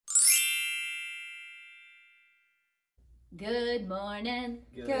Good morning.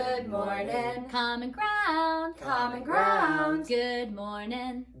 Good morning. Common ground. Common ground. Good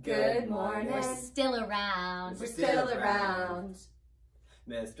morning. Good morning. We're still around. We're still around.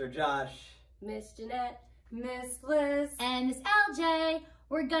 Mr. Josh. Miss Jeanette. Miss Liz. And Miss LJ.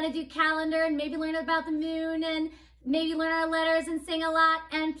 We're gonna do calendar and maybe learn about the moon and maybe learn our letters and sing a lot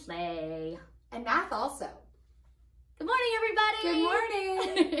and play. And math also. Good morning, everybody. Good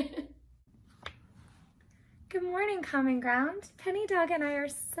morning. Good morning, Common Ground. Penny Dog and I are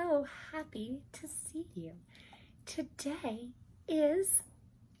so happy to see you. Today is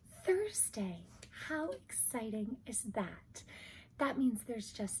Thursday. How exciting is that? That means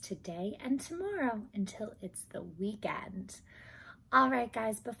there's just today and tomorrow until it's the weekend. All right,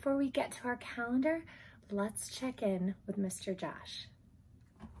 guys, before we get to our calendar, let's check in with Mr. Josh.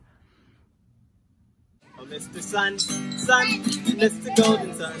 Oh, Mr. Sun, Mr.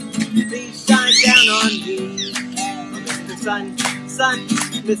 Golden Sun, please shine down on me. Oh, Mr. Sun,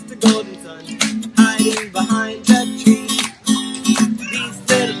 Mr. Golden Sun, hiding behind the tree. These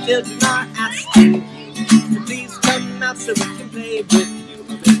little children are asking you to please come out so we can play with you.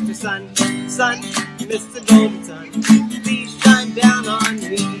 Oh, Mr. Sun, Mr. Golden Sun, please shine down on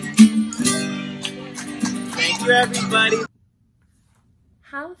me. Thank you, everybody.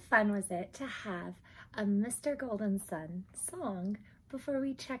 How fun was it to have a Mr. Golden Sun song before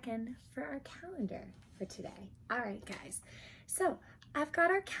we check in for our calendar for today? All right, guys. So I've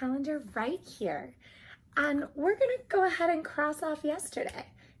got our calendar right here, and we're gonna go ahead and cross off yesterday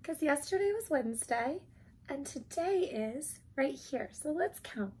because yesterday was Wednesday and today is right here. So let's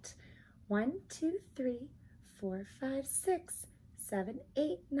count. 1, 2, 3, 4, 5, 6, 7,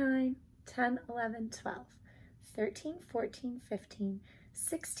 8, 9, 10, 11, 12, 13, 14, 15,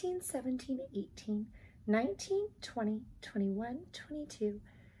 16, 17, 18, 19, 20, 21, 22,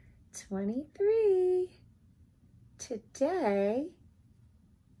 23. Today,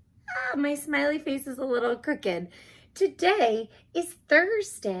 my smiley face is a little crooked. Today is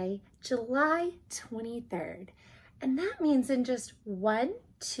Thursday, July 23rd. And that means in just 1,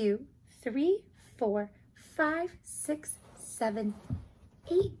 2, 3, 4, 5, 6, 7,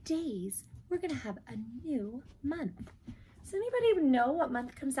 8 days, we're gonna have a new month. Does anybody know what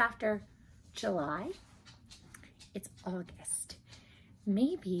month comes after July? It's August.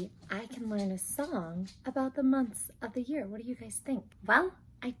 Maybe I can learn a song about the months of the year. What do you guys think? Well,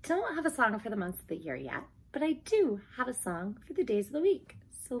 I don't have a song for the months of the year yet, but I do have a song for the days of the week.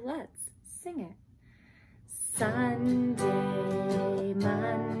 So let's sing it. Sunday,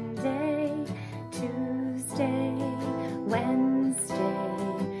 Monday, Tuesday,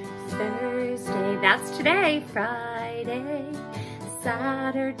 Wednesday, Thursday, that's today, Friday,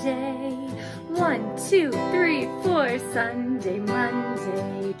 Saturday, 1, 2, 3, 4, Sunday,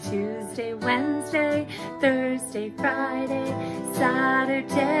 Monday, Tuesday, Wednesday, Thursday, Friday,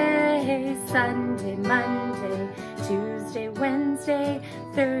 Saturday, Sunday, Monday, Tuesday, Wednesday,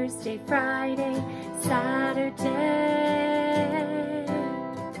 Thursday, Friday, Saturday.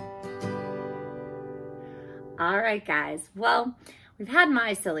 All right, guys. Well, we've had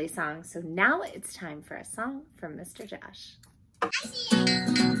my silly song, so now it's time for a song from Mr. Josh.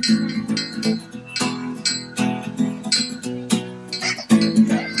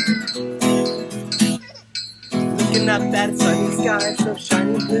 Looking up at a sunny sky, so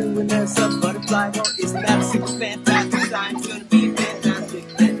shiny blue, and there's a butterfly. Well, isn't that a super fantastic sign? It's gonna be a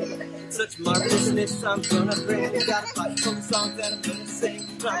fantastic day. Such marvelousness I'm gonna bring. Got a pot full of songs that I'm gonna sing.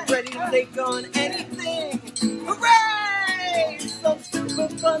 I'm ready to take on anything. Hooray! So super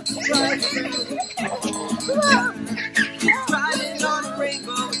fun to try. It's riding on a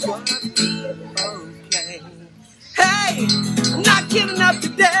rainbow, it's gonna be okay. Hey, I'm not giving up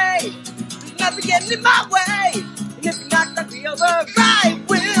today. There's nothing getting in my way. And if you're not gonna be over, I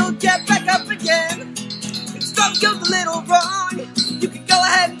will get back up again. If something goes a little wrong, you can go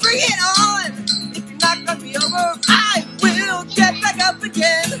ahead and bring it on. If you're not gonna be over, I will get back up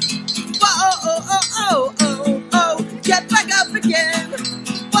again. Whoa, oh, oh, oh, oh, oh, get back up again.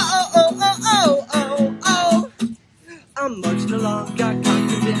 Whoa, oh, oh, oh, oh, oh. I'm marching along, got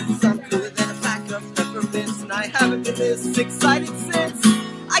confidence. I'm cooler than a pack of peppermints, and I haven't been this excited since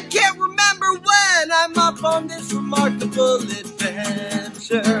I can't remember when I'm up on this remarkable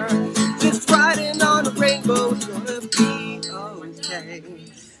adventure. Just riding on a rainbow, it's gonna be okay.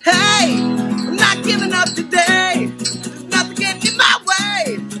 Hey, I'm not giving up today. There's nothing getting in my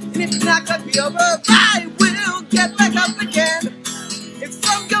way. And if it's not gonna be over, I will get back up again. If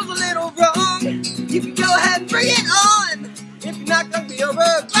something goes a little wrong, you can go ahead and bring it on. If you're not gonna be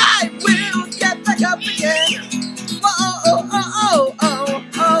over, I will get back up again. Whoa, oh, oh, oh, oh,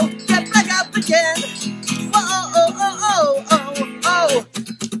 oh, get back up again. Whoa, oh, oh, oh,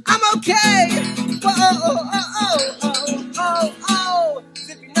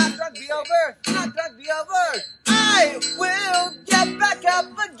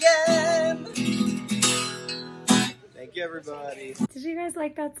 everybody. Did you guys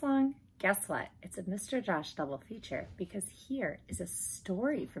like that song? Guess what? It's a Mr. Josh double feature because here is a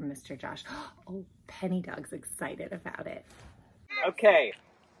story from Mr. Josh. Oh, Penny Dog's excited about it. Okay,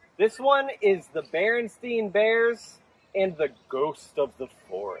 this one is the Berenstein Bears and the Ghost of the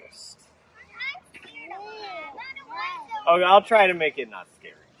Forest. Oh, I'll try to make it not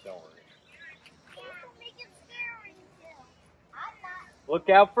scary. Don't worry. Look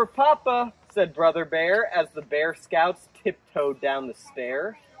out for Papa, said Brother Bear as the Bear Scouts tiptoed down the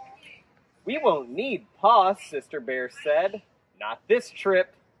stair. We won't need Pa, Sister Bear said. Not this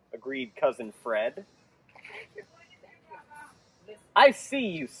trip, agreed Cousin Fred. I see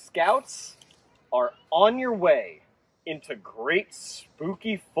you scouts are on your way into great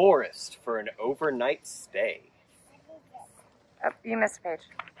spooky forest for an overnight stay. Oh, you missed a page.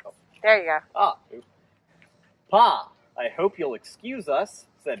 There you go. Ah, oops. Pa, I hope you'll excuse us,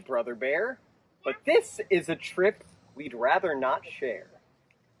 said Brother Bear, but this is a trip we'd rather not share.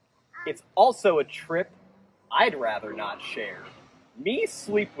 It's also a trip I'd rather not share. Me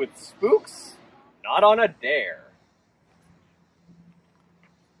sleep with spooks? Not on a dare.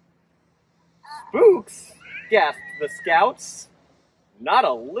 Spooks? Gasped the scouts. Not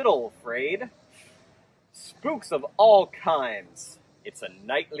a little afraid. Spooks of all kinds. It's a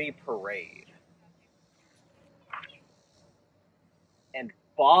nightly parade. And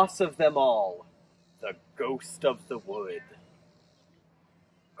boss of them all, the Ghost of the Wood.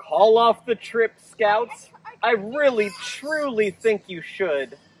 Call off the trip, scouts. I really, truly think you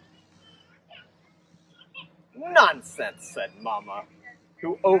should. Nonsense, said Mama,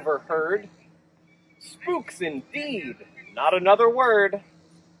 who overheard. Spooks indeed, not another word.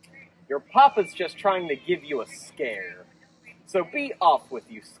 Your papa's just trying to give you a scare. So be off with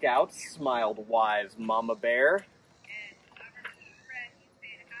you, scouts, smiled wise Mama Bear.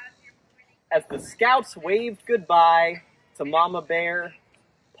 As the scouts waved goodbye to Mama Bear,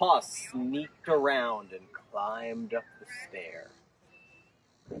 Pa sneaked around and climbed up the stair.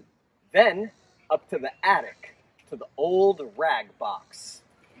 Then, up to the attic, to the old rag box.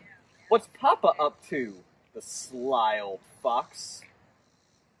 What's Papa up to, the sly old fox?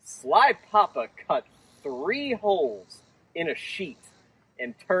 Sly Papa cut 3 holes in a sheet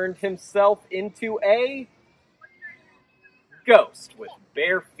and turned himself into a ghost with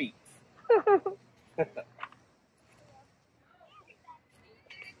bare feet.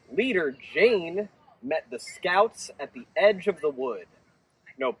 Leader Jane met the scouts at the edge of the wood.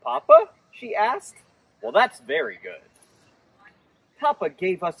 No Papa? She asked. Well, that's very good. Papa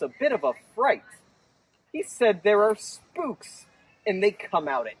gave us a bit of a fright. He said there are spooks, and they come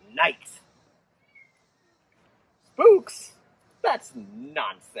out at night. Spooks? That's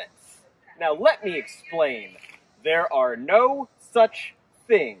nonsense. Now let me explain. There are no such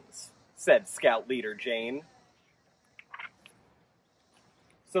things, said Scout Leader Jane.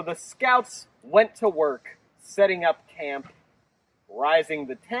 So the scouts went to work, setting up camp, rising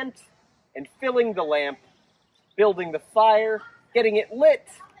the tent, and filling the lamp, building the fire, getting it lit.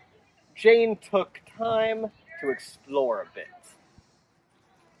 Jane took time to explore a bit.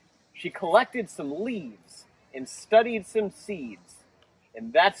 She collected some leaves and studied some seeds,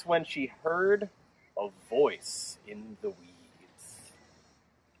 and that's when she heard a voice in the weeds.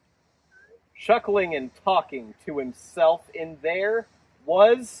 Chuckling and talking to himself in there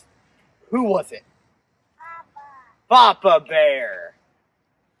was, who was it? Papa Bear.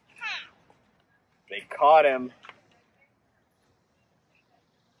 They caught him.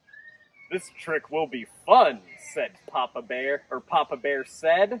 This trick will be fun, said Papa Bear, or Papa Bear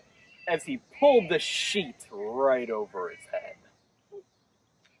said, as he pulled the sheet right over his head.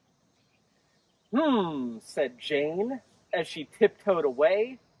 Said Jane, as she tiptoed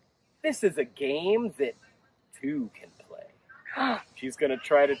away. This is a game that 2 can play. She's gonna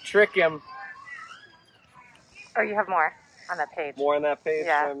try to trick him. Oh, you have more on that page. More on that page?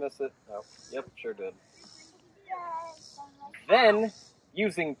 Yeah. Did I miss it? Oh, yep, sure did. Then,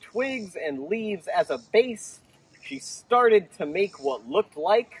 using twigs and leaves as a base, she started to make what looked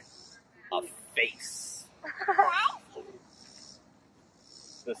like a face.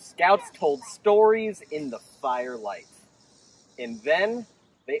 The scouts told stories in the firelight. And then,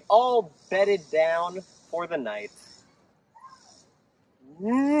 they all bedded down for the night.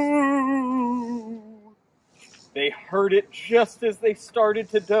 They heard it just as they started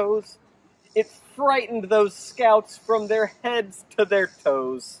to doze. It frightened those scouts from their heads to their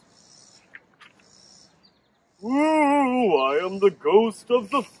toes. Ooh, I am the ghost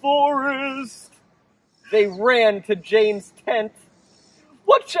of the forest. They ran to Jane's tent.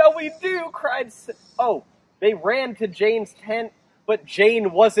 What shall we do? Cried... They ran to Jane's tent, but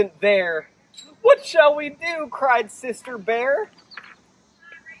Jane wasn't there. "What shall we do?" cried Sister Bear.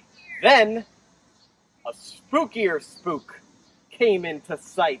 Then a spookier spook came into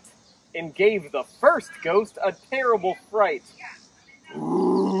sight and gave the first ghost a terrible fright.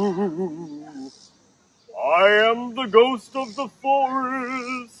 "Ooh, I am the ghost of the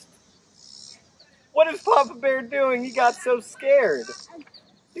forest." What is Papa Bear doing? He got so scared.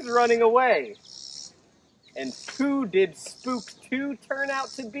 He's running away. And who did Spook 2 turn out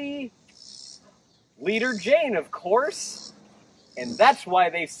to be? Leader Jane, of course. And that's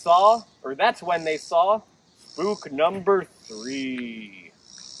when they saw Spook number 3.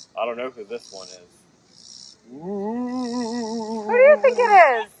 I don't know who this one is. Ooh. Who do you think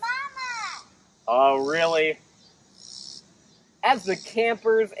it is? Oh, really? As the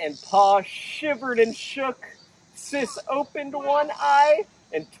campers and Pa shivered and shook, Sis opened one eye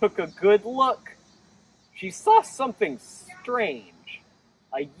and took a good look. She saw something strange.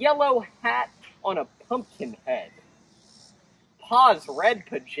 A yellow hat on a pumpkin head. Pa's red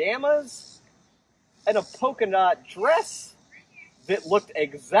pajamas, and a polka dot dress that looked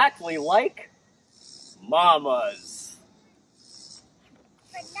exactly like Mama's.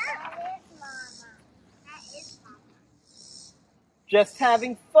 But that is Mama. That is Mama. Just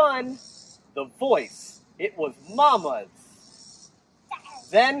having fun. The voice, it was Mama's.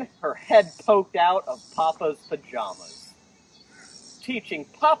 Then her head poked out of Papa's pajamas. Teaching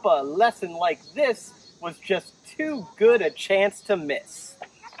Papa a lesson like this was just too good a chance to miss.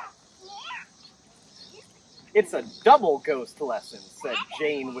 "It's a double ghost lesson," said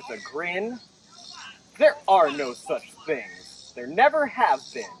Jane with a grin. "There are no such things. There never have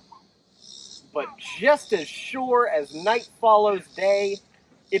been. But just as sure as night follows day,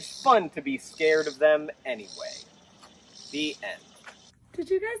 it's fun to be scared of them anyway." The end. Did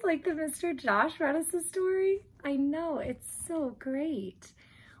you guys like that Mr. Josh read us a story? I know, it's so great.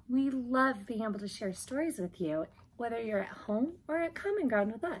 We love being able to share stories with you, whether you're at home or at Common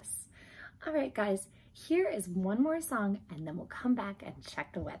Ground with us. All right, guys, here is one more song, and then we'll come back and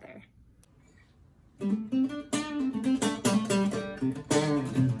check the weather.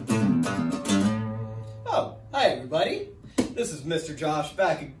 Oh, hi everybody. This is Mr. Josh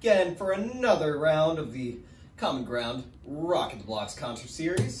back again for another round of the Common Ground Rocket the Blocks concert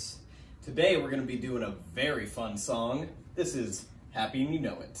series. Today we're going to be doing a very fun song. This is Happy and You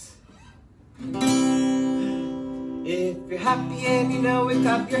Know It. If you're happy and you know it,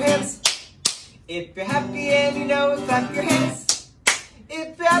 clap your hands. If you're happy and you know it, clap your hands.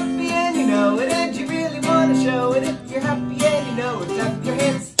 If you're happy and you know it and you really want to show it. If you're happy and you know it, clap your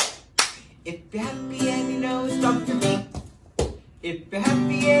hands. If you're happy and you know it, stomp your feet. If you're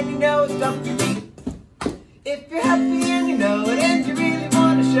happy and you know it, stomp your feet. If you're happy and you know it and you really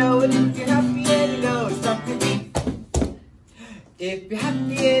want to show it. If you're happy and you know it, stomp your feet. If you're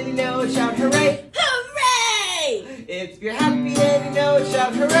happy and you know it, shout hooray! Hooray! If you're happy and you know it,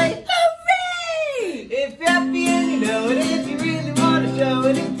 shout hooray! Hooray! If you're happy and you know it and you really want to show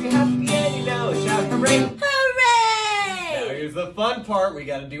it. If you're happy and you know it, shout hooray! Hooray! Now here's the fun part. We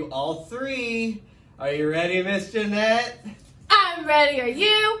got to do all three. Are you ready, Miss Jeanette? I'm ready. Are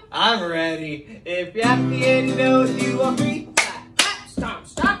you? I'm ready. If you're happy and you know it, do all three. Clap, clap, stomp,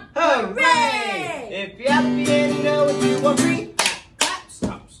 stomp. Hooray! If you're happy and you know it, do all three. Clap, clap,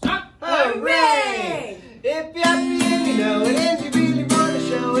 stomp, stomp. Hooray! If you're happy and you know it and you really want to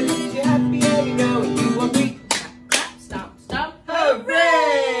show it. If you're happy and you know it, do all three. Clap, clap, stomp, stomp.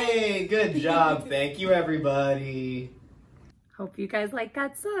 Hooray! Good job. Thank you, everybody. Hope you guys like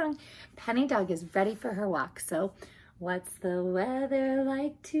that song. Penny Dog is ready for her walk, so what's the weather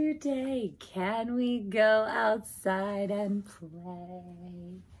like today? Can we go outside and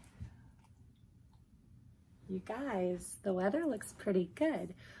play? You guys, the weather looks pretty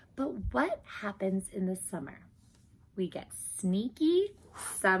good, but what happens in the summer? We get sneaky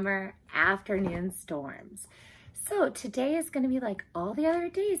summer afternoon storms. So today is going to be like all the other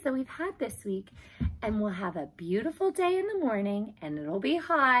days that we've had this week, and we'll have a beautiful day in the morning and it'll be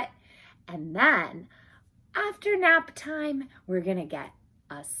hot, and then after nap time, we're gonna get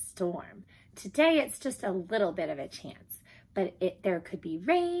a storm. Today, it's just a little bit of a chance, but there could be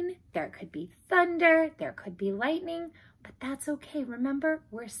rain, there could be thunder, there could be lightning, but that's okay. Remember,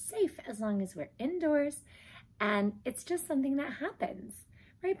 we're safe as long as we're indoors, and it's just something that happens.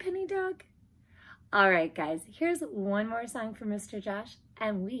 Right, Penny Dog? All right, guys, here's one more song from Mr. Josh,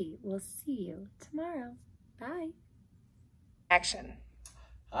 and we will see you tomorrow. Bye. Action.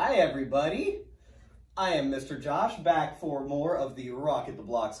 Hi, everybody. I am Mr. Josh, back for more of the Rocket the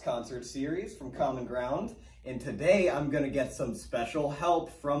Blocks concert series from Common Ground. And today I'm going to get some special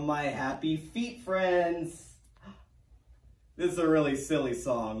help from my Happy Feet friends. This is a really silly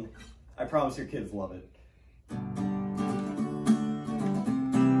song. I promise your kids love it.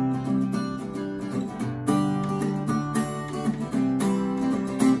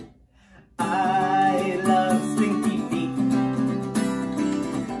 I love stinky feet.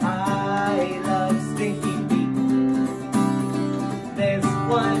 I love stinky feet. There's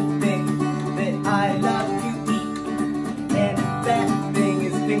one thing that I love to eat, and that thing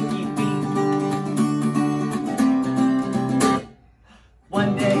is stinky feet.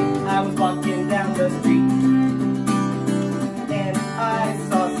 One day I was walking down the street, and I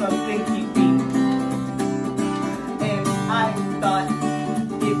saw some stinky feet, and I thought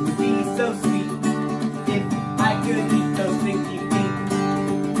it would be so sweet if I could eat those stinky feet.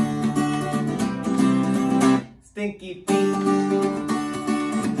 Stinky feet.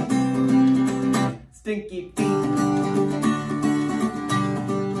 Stinky feet.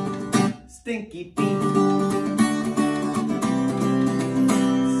 Stinky feet.